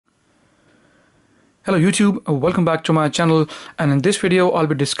Hello YouTube, welcome back to my channel, and in this video I'll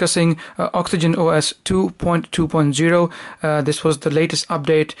be discussing OxygenOS 2.2.0. This was the latest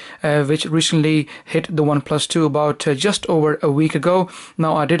update which recently hit the OnePlus 2 about just over a week ago.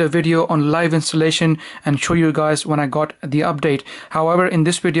 Now I did a video on live installation and show you guys when I got the update. However, in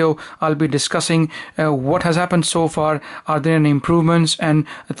this video I'll be discussing what has happened so far. Are there any improvements and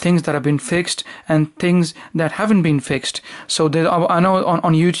things that have been fixed and things that haven't been fixed? So I know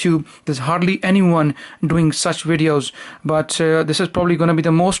on YouTube there's hardly anyone doing such videos, but this is probably going to be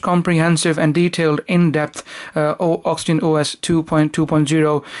the most comprehensive and detailed, in-depth OxygenOS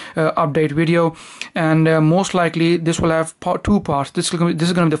 2.2.0 update video, and most likely this will have two parts. This is going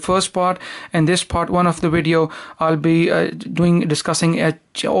to be the first part, and this part one of the video I'll be discussing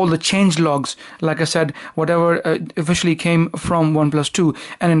all the change logs, like I said, whatever officially came from OnePlus 2,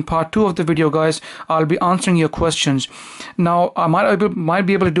 and in part 2 of the video, guys, I'll be answering your questions. Now I might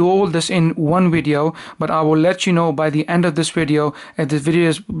be able to do all this in one video, but I will let you know by the end of this video. If this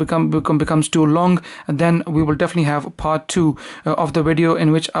video becomes too long, then we will definitely have part 2 of the video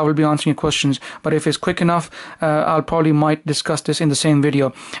in which I will be answering your questions. But if it's quick enough, I'll probably might discuss this in the same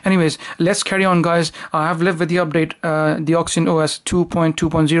video. Anyways, let's carry on, guys. I have lived with the update, the OxygenOS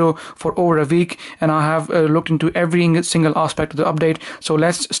 2.2.0 for over a week, and I have looked into every single aspect of the update. So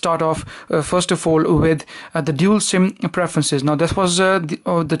let's start off first of all with the dual SIM preferences. Now this was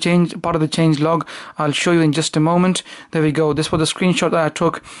the change, part of the change log. I'll show you in just a moment. There we go. This was the screenshot that I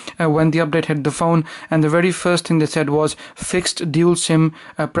took when the update hit the phone, and the very first thing they said was fixed dual SIM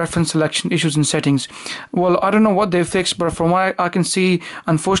preference selection issues and settings. Well, I don't know what they fixed, but from what I can see,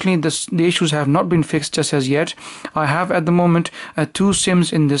 unfortunately the issues have not been fixed just as yet. I have at the moment 2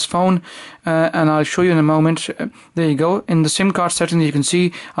 SIMs in this phone, and I'll show you in a moment. There you go. In the SIM card settings, you can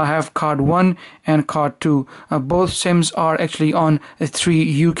see I have card 1 and card 2. Both SIMs are actually on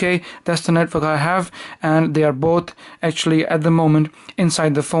 3 UK. That's the network I have, and they are both actually at the moment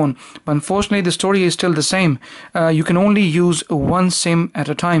inside the phone. But unfortunately the story is still the same. You can only use one SIM at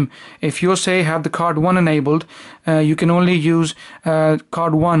a time. If you say have the card 1 enabled, you can only use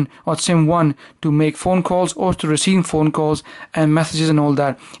card 1 or SIM 1 to make phone calls or to receive phone calls and messages and all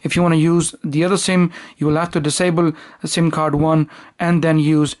that. If you want to use the other SIM, you will have to disable SIM card 1 and then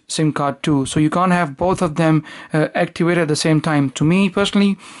use SIM card 2. So you can't have both of them activated at the same time. To me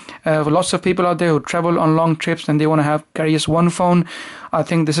personally, lots of people out there who travel on long trips and they want to carry just one phone, I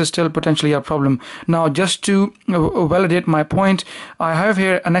think this is still potentially a problem. Now, just to validate my point, I have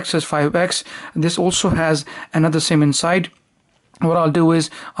here an Nexus 5X. This also has another SIM inside. What I'll do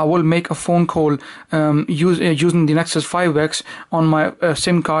is I will make a phone call using the Nexus 5X on my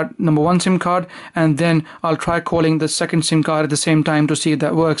SIM card, number 1 SIM card, and then I'll try calling the second SIM card at the same time to see if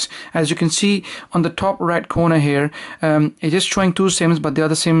that works. As you can see on the top right corner here, it is showing 2 SIMs, but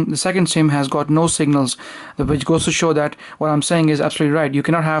the second SIM has got no signals, which goes to show that what I'm saying is absolutely right. You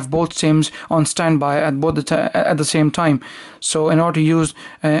cannot have both SIMs on standby at the same time. So in order to use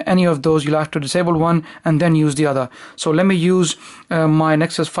any of those, you'll have to disable one and then use the other. So let me use my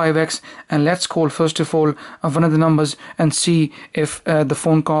Nexus 5X, and let's call first of all one of the numbers and see if the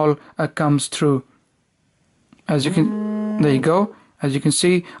phone call comes through. There you go. As you can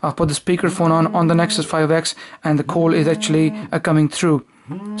see, I've put the speakerphone on the Nexus 5X, and the call is actually coming through.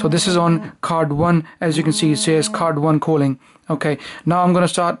 So this is on card 1. As you can see, it says card 1 calling. Okay, now I'm going to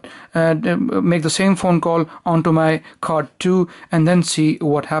start make the same phone call onto my card 2 and then see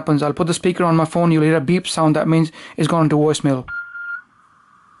what happens. I'll put the speaker on my phone. You'll hear a beep sound. That means it's gone into voicemail.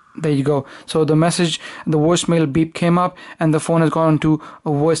 There you go. So the voicemail beep came up and the phone has gone into a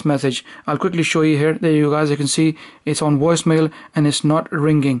voice message. I'll quickly show you here. There you guys, you can see it's on voicemail and it's not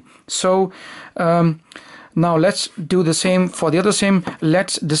ringing. So now let's do the same for the other SIM.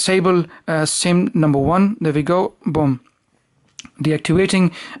 Let's disable SIM number 1. There we go. Boom.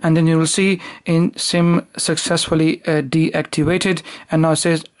 Deactivating, and then you will see in SIM successfully deactivated, and now it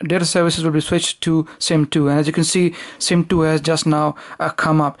says data services will be switched to SIM 2, and as you can see, SIM 2 has just now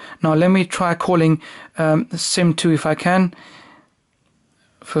come up. Now let me try calling SIM 2 if I can.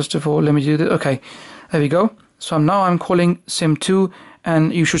 First of all, let me do this. Okay, there we go. So now I'm calling SIM 2,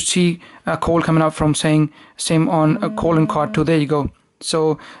 and you should see a call coming up from saying SIM on a call in card 2. There you go.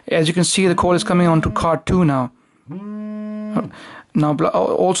 So as you can see, the call is coming on to card 2 now. Now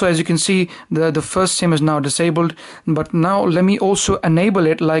also, as you can see, the first SIM is now disabled, but now let me also enable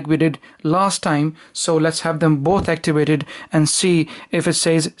it like we did last time. So let's have them both activated and see if it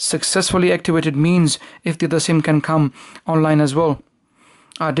says successfully activated, means if the other SIM can come online as well.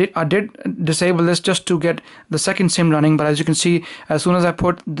 I did disable this just to get the second SIM running, but as you can see, as soon as I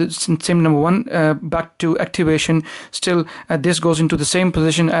put the SIM number 1 back to activation, still this goes into the same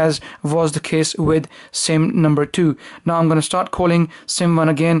position as was the case with SIM number 2. Now I'm going to start calling SIM 1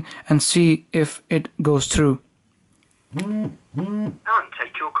 again and see if it goes through. Can't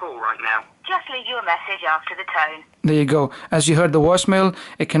take your call right now. Just leave your message after the tone. There you go. As you heard the voicemail,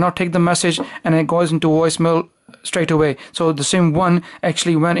 it cannot take the message and it goes into voicemail straight away. So the SIM 1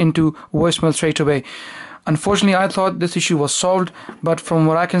 actually went into voicemail straight away. Unfortunately, I thought this issue was solved, but from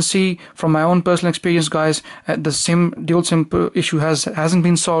what I can see from my own personal experience, guys, the dual SIM issue hasn't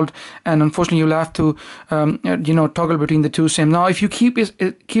been solved, and unfortunately, you'll have to toggle between the two SIM. Now, if you keep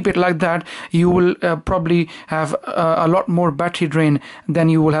it like that, you will probably have a lot more battery drain than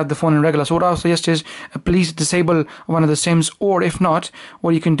you will have the phone in regular. So what I'll suggest is please disable one of the SIMs, or if not,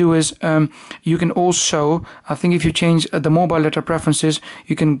 what you can do is you can also, I think if you change the mobile data preferences,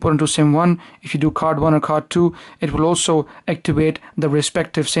 you can put into SIM 1. If you do card 1 or card 2, it will also activate the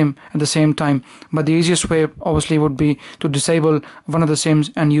respective SIM at the same time. But the easiest way obviously would be to disable one of the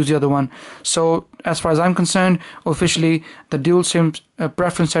SIMs and use the other one. So as far as I'm concerned, officially the dual SIM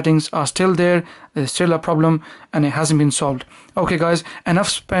preference settings are still there. There's still a problem and it hasn't been solved. Okay guys,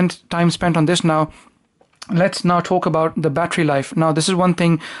 enough time spent on this now. Let's now talk about the battery life. Now, this is one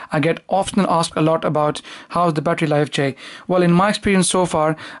thing I get often asked a lot about. How's the battery life, Jay? Well, in my experience so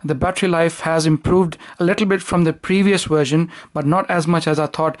far, the battery life has improved a little bit from the previous version, but not as much as I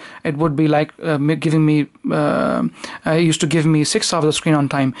thought it would be. Like it used to give me 6 hours of screen on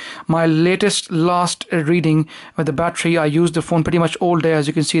time. My last reading with the battery, I used the phone pretty much all day. As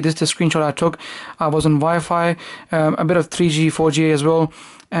you can see, this is the screenshot I took. I was on Wi-Fi, a bit of 3G, 4G as well.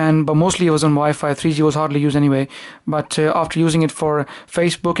 But mostly it was on Wi-Fi. 3G was hardly used anyway. But after using it for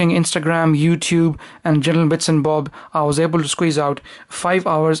Facebooking, Instagram, YouTube, and general bits and bob, I was able to squeeze out 5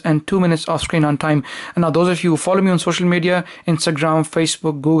 hours and 2 minutes of screen on time. And now those of you who follow me on social media, Instagram,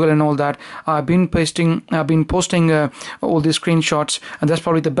 Facebook, Google, and all that, I've been posting all these screenshots, and that's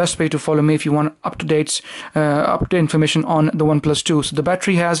probably the best way to follow me if you want up-to-date information on the OnePlus 2. So the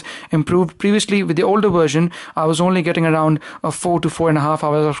battery has improved. Previously, with the older version, I was only getting around 4 to 4.5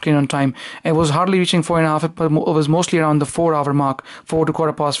 hours of screen on time. It was hardly reaching 4.5, but it was mostly around the 4 hour mark, 4 to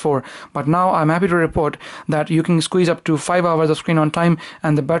quarter past 4. But now I'm happy to report that you can squeeze up to 5 hours of screen on time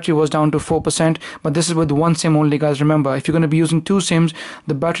and the battery was down to 4%. But this is with one SIM only, guys. Remember, if you're going to be using 2 SIMs,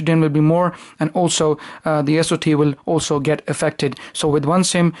 the battery drain will be more, and also the SOT will also get affected. So with one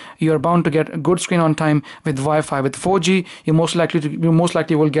SIM, you're bound to get a good screen on time. With Wi-Fi, with 4G, you most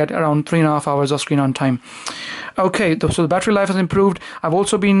likely will get around 3.5 hours of screen on time. Okay, so the battery life has improved. I've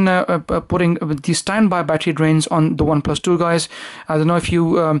also been putting the standby battery drains on the OnePlus 2, guys. I don't know if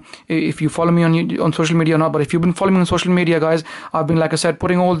you follow me on social media or not, but if you've been following me on social media, guys, I've been, like I said,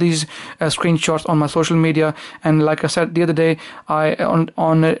 putting all these screenshots on my social media. And like I said the other day, on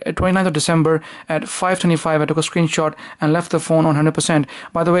 29th of December at 5:25, I took a screenshot and left the phone on 100%.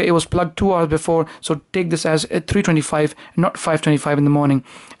 By the way, it was plugged 2 hours before, so take this as 3:25, not 5:25 in the morning.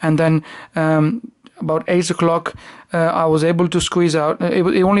 And then about 8 o'clock, I was able to squeeze out.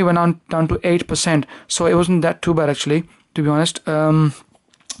 It only went down to 8%, so it wasn't that too bad, actually, to be honest.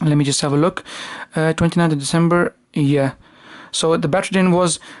 Let me just have a look. 29th of December, yeah. So the battery drain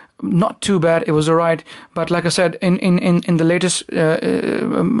was not too bad. It was alright, but like I said, in the latest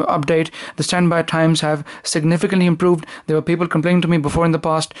update, the standby times have significantly improved. There were people complaining to me before in the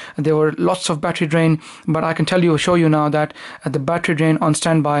past. There were lots of battery drain, but I can show you now that the battery drain on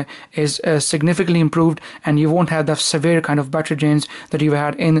standby is significantly improved, and you won't have the severe kind of battery drains that you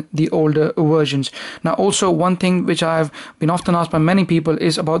had in the older versions. Now, also one thing which I have been often asked by many people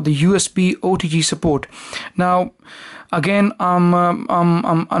is about the USB OTG support. Now, again,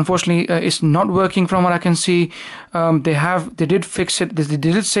 unfortunately, it's not working from what I can see. They did fix it. They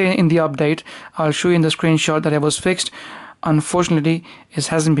did say in the update. I'll show you in the screenshot that it was fixed. Unfortunately, it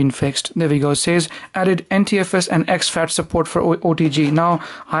hasn't been fixed. There we go. It says added NTFS and exFAT support for OTG. Now,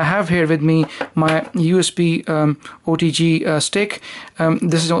 I have here with me my USB OTG stick.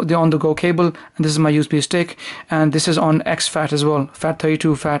 This is the on-the-go cable, and this is my USB stick, and this is on exFAT as well.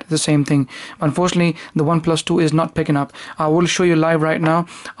 FAT32, FAT, the same thing. Unfortunately, the OnePlus 2 is not picking up. I will show you live right now.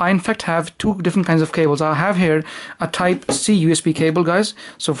 I, in fact, have 2 different kinds of cables. I have here a Type-C USB cable, guys.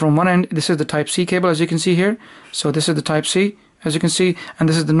 So from one end, this is the Type-C cable, as you can see here. So this is the Type-C, as you can see, and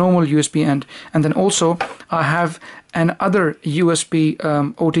this is the normal USB end. And then also I have an other USB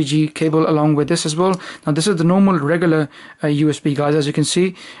OTG cable along with this as well. Now this is the normal regular USB, guys, as you can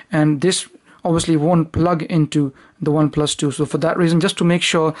see, and this obviously won't plug into the OnePlus 2. So for that reason, just to make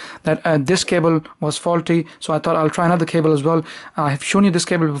sure that this cable was faulty, so I thought I'll try another cable as well. I have shown you this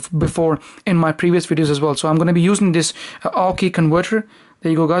cable before in my previous videos as well. So I'm going to be using this AUX converter.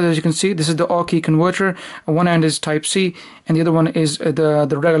 There you go, guys. As you can see, this is the AUX converter. One end is Type C and the other one is the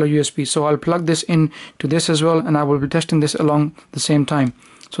regular USB. So I'll plug this in to this as well, and I will be testing this along the same time.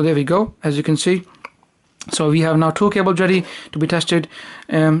 So there we go, as you can see. So we have now 2 cables ready to be tested.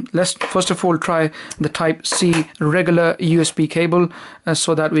 Let's first of all try the Type C regular USB cable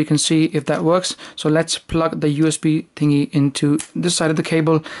so that we can see if that works. So let's plug the USB thingy into this side of the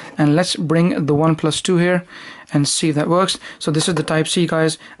cable, and let's bring the OnePlus 2 here and see if that works. So this is the Type C,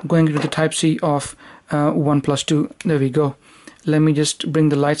 guys, going to the Type C of OnePlus 2. There we go. Let me just bring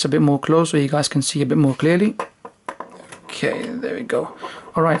the lights a bit more close so you guys can see a bit more clearly. Okay, there we go.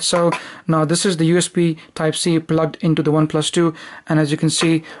 Alright, so now this is the USB Type C plugged into the OnePlus 2, and as you can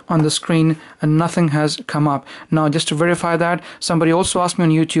see on the screen, nothing has come up. Now just to verify that, somebody also asked me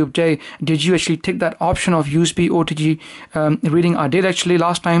on YouTube, Jay, did you actually tick that option of USB OTG reading? I did actually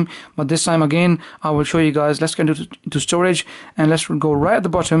last time, but this time again I will show you guys. Let's get into storage, and let's go right at the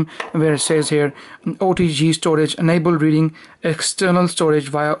bottom where it says here OTG storage enable reading external storage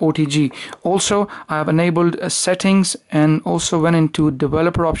via OTG. Also I have enabled settings and also went into developer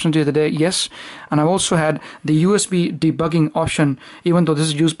options the other day, yes, and I've also had the USB debugging option, even though this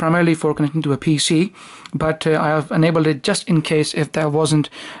is used primarily for connecting to a PC, but I have enabled it just in case if that wasn't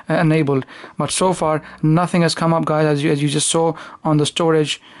enabled. But so far nothing has come up, guys, as you just saw on the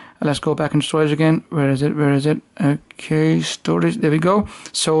storage. Let's go back into storage again. Where is it? Okay, storage, there we go.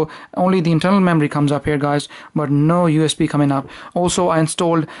 So only the internal memory comes up here, guys, but no USB coming up. Also I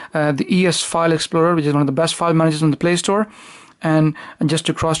installed the ES File Explorer, which is one of the best file managers on the Play Store. And just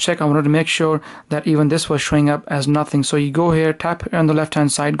to cross check, I wanted to make sure that even this was showing up as nothing. So you go here, tap here on the left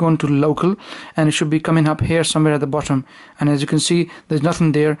hand side, go into local, and it should be coming up here somewhere at the bottom. And as you can see, there's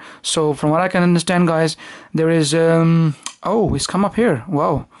nothing there. So from what I can understand, guys, there is oh, it's come up here.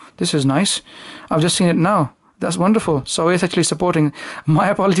 Wow, this is nice. I've just seen it now. That's wonderful. So it's actually supporting. My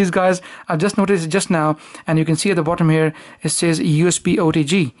apologies, guys, I've just noticed it just now, and you can see at the bottom here it says USB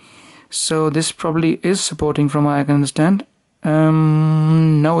OTG. So this probably is supporting from what I can understand.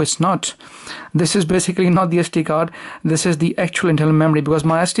 No, it's not. This is basically not the SD card. This is the actual internal memory, because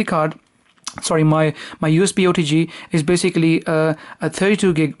my SD card, sorry, my USB OTG is basically a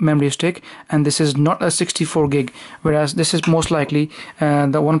 32 gig memory stick, and this is not a 64 gig, whereas this is most likely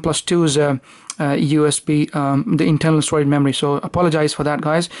the OnePlus 2's USB, the internal storage memory. So apologize for that,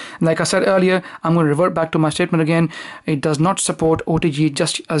 guys. Like I said earlier, I'm going to revert back to my statement again. It does not support OTG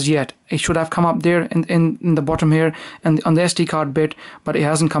just as yet. It should have come up there in the bottom here and on the SD card bit, but it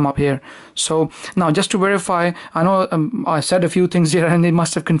hasn't come up here. So now just to verify, I know I said a few things here and they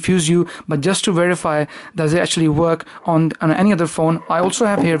must have confused you, but just to verify, does it actually work on any other phone? I also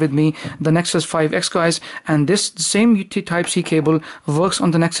have here with me the Nexus 5X, guys, and this same Type C cable works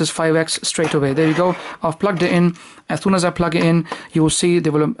on the Nexus 5X straight away. There you go. I've plugged it in. As soon as I plug it in, you will see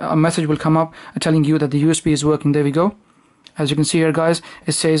a message will come up telling you that the USB is working. There we go. As you can see here, guys,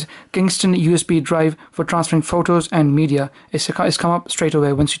 it says Kingston USB drive for transferring photos and media. It's come up straight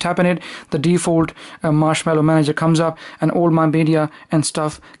away. Once you tap on it, the default Marshmallow Manager comes up, and all my media and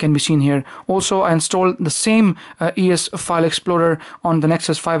stuff can be seen here. Also, I installed the same ES File Explorer on the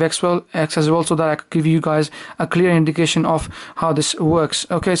Nexus 5X as well, so that I could give you guys a clear indication of how this works.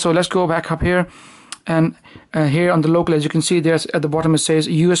 Okay, so let's go back up here. And here on the local, as you can see, there's at the bottom it says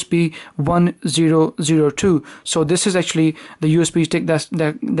USB 1002. So this is actually the USB stick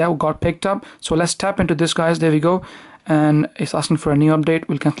that got picked up. So let's tap into this, guys. There we go, and it's asking for a new update.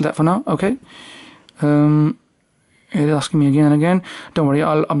 We'll cancel that for now. Okay. It's asking me again and again. Don't worry,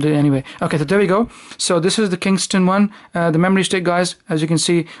 I'll update anyway. Okay, so there we go. So this is the Kingston one, the memory stick, guys. As you can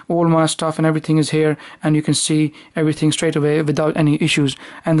see, all my stuff and everything is here, and you can see everything straight away without any issues.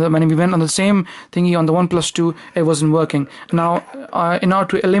 And when we went on the same thingy on the OnePlus 2, it wasn't working. Now, in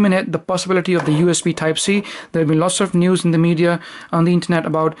order to eliminate the possibility of the USB Type C, there have been lots of news in the media, on the internet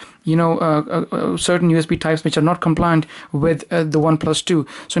about, you know, certain USB types which are not compliant with the OnePlus 2.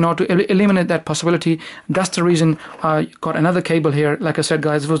 So in order to eliminate that possibility, that's the reason I got another cable here. Like I said,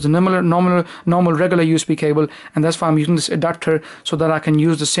 guys, it was the normal regular USB cable, and that's why I'm using this adapter so that I can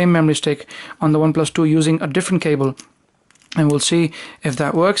use the same memory stick on the OnePlus 2 using a different cable, and we'll see if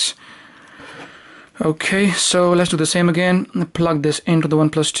that works. Okay, so let's do the same again. Plug this into the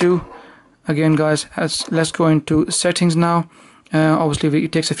OnePlus 2 again, guys. Let's go into settings now. Obviously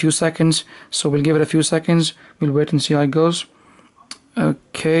it takes a few seconds, so we'll give it a few seconds. We'll wait and see how it goes.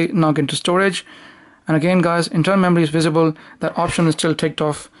 Okay, now get into storage. And again, guys, internal memory is visible. That option is still ticked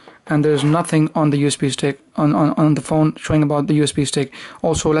off. and there's nothing on the USB stick on the phone showing about the USB stick.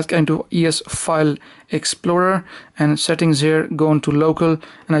 Also, let's get into ES File Explorer and settings here, go into local,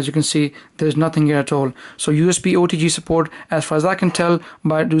 and as you can see, there's nothing here at all. So USB OTG support, as far as I can tell,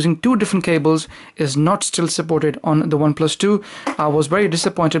 by using 2 different cables, is not still supported on the OnePlus 2. I was very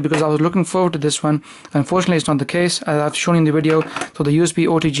disappointed because I was looking forward to this one. Unfortunately, it's not the case, as I've shown in the video. So the USB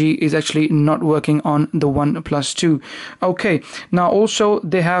OTG is actually not working on the OnePlus 2. Okay, now also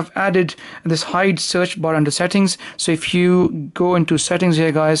they have added this hide search bar under settings. So if you go into settings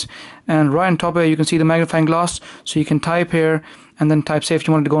here, guys, and right on top here you can see the magnifying glass, so you can type here and then type, say if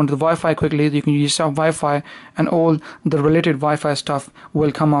you wanted to go into the Wi-Fi quickly, you can use Wi-Fi, and all the related Wi-Fi stuff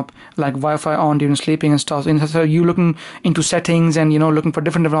will come up, like Wi-Fi on during sleeping and stuff. And so you looking into settings and looking for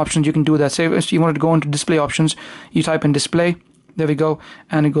different options, you can do that. Say if you wanted to go into display options, you type in display, there we go,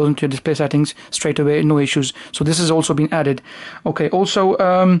 and it goes into your display settings straight away, no issues. So this has also been added. Okay,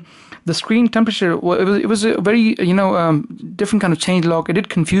 also the screen temperature, it was a very different kind of change log. It did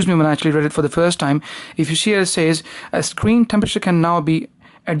confuse me when I actually read it for the first time. If you see, it says a screen temperature can now be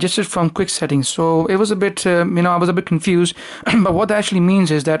adjusted from quick settings. So it was a bit I was a bit confused. But what that actually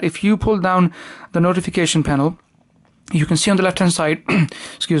means is that if you pull down the notification panel, you can see on the left hand side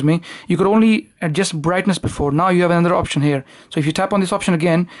excuse me, you could only adjust brightness before. Now you have another option here. So if you tap on this option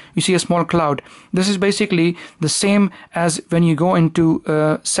again, you see a small cloud. This is basically the same as when you go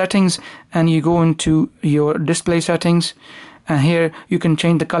into settings and you go into your display settings, and here you can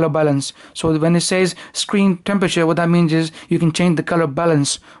change the color balance. So when it says screen temperature, what that means is you can change the color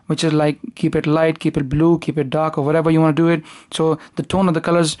balance, which is like keep it light, keep it blue, keep it dark, or whatever you want to do it. So the tone of the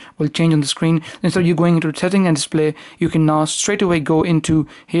colors will change on the screen. Instead of you going into setting and display, you can now straight away go into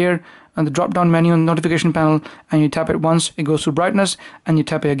here and the drop down menu on the notification panel, and you tap it once, it goes to brightness, and you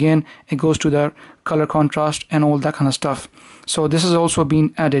tap it again, it goes to the color contrast and all that kind of stuff. So this has also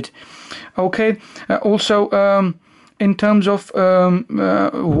been added. Okay, also in terms of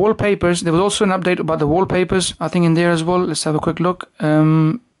wallpapers, there was also an update about the wallpapers, I think, in there as well. Let's have a quick look.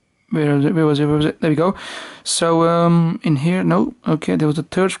 Where was it? There we go. So in here, no. Okay, there was a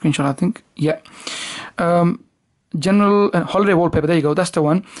third screenshot, I think. Yeah. General holiday wallpaper, there you go, that's the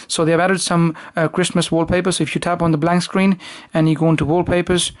one. So they have added some Christmas wallpapers. So if you tap on the blank screen and you go into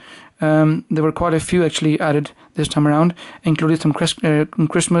wallpapers, there were quite a few actually added this time around, including some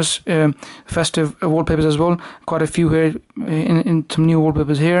Christmas festive wallpapers as well. Quite a few here, in some new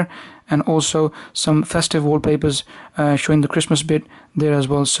wallpapers here, and also some festive wallpapers showing the Christmas bit there as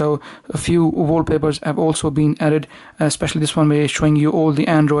well. So a few wallpapers have also been added, especially this one where it's showing you all the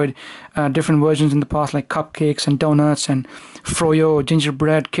Android different versions in the past, like cupcakes and donuts and Froyo,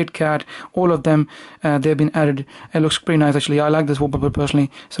 gingerbread, Kit Kat, all of them, they've been added. It looks pretty nice actually. I like this wallpaper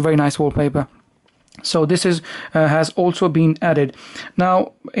personally. It's a very nice wallpaper. So this is has also been added.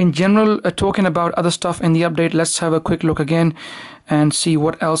 Now in general, talking about other stuff in the update, let's have a quick look again and see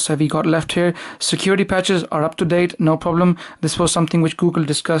what else have we got left here. Security patches are up to date, no problem. This was something which Google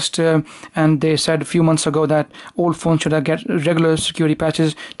discussed, and they said a few months ago that all phones should get regular security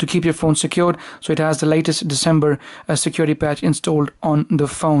patches to keep your phone secured. So it has the latest December security patch installed on the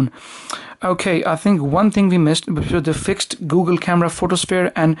phone. Okay, I think one thing we missed was the fixed Google camera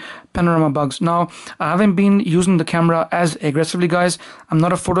photosphere and panorama bugs. Now, I haven't been using the camera as aggressively, guys. I'm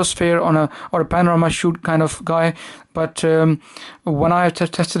not a photosphere or a panorama shoot kind of guy, but when I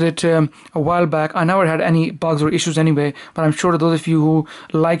tested it a while back, I never had any bugs or issues anyway. But I'm sure those of you who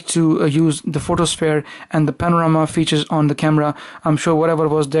like to use the photosphere and the panorama features on the camera, I'm sure whatever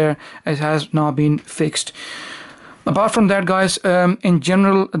was there, it has now been fixed. Apart from that, guys, in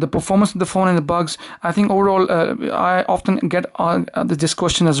general, the performance of the phone and the bugs, I think overall, I often get this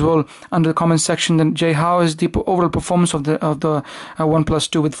question as well under the comment section. Then, Jay, how is the overall performance of the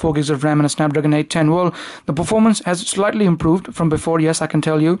OnePlus 2 with 4 gigs of RAM and a Snapdragon 810? Well, the performance has slightly improved from before. Yes, I can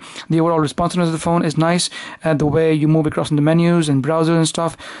tell you. The overall responsiveness of the phone is nice. The way you move across in the menus and browsers and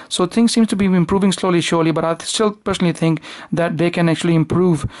stuff. So things seem to be improving slowly, surely. But I still personally think that they can actually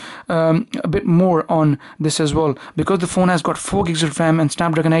improve a bit more on this as well. Because the phone has got 4 gigs of RAM and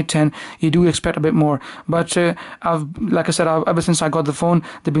Snapdragon 810, you do expect a bit more. But like I said, ever since I got the phone,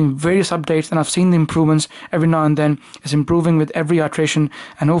 there have been various updates, and I've seen the improvements every now and then. It's improving with every iteration,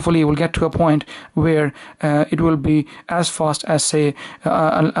 and hopefully it will get to a point where it will be as fast as, say,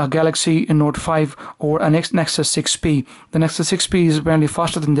 a Galaxy Note 5 or a Nexus 6P. The Nexus 6P is apparently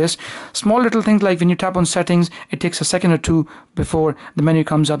faster than this. Small little things like when you tap on settings, it takes a second or two before the menu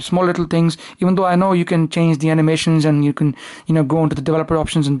comes up. Small little things, even though I know you can change the animation applications, and you can go into the developer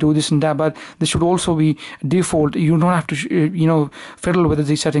options and do this and that. But this should also be default. You don't have to fiddle with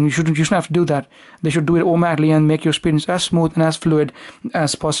these settings. You shouldn't have to do that. They should do it automatically and make your experience as smooth and as fluid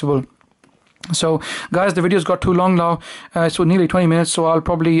as possible. So guys, the video's got too long now, so nearly 20 minutes, so I'll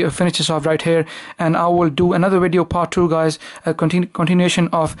probably finish this off right here, and I will do another video, part 2 guys, a continuation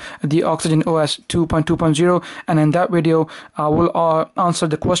of the OxygenOS 2.2.0, and in that video I will answer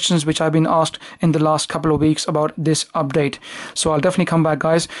the questions which I've been asked in the last couple of weeks about this update. So I'll definitely come back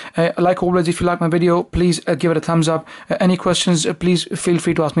guys. Like always, if you like my video, please give it a thumbs up. Any questions, please feel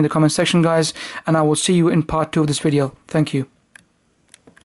free to ask me in the comment section guys, and I will see you in part 2 of this video. Thank you.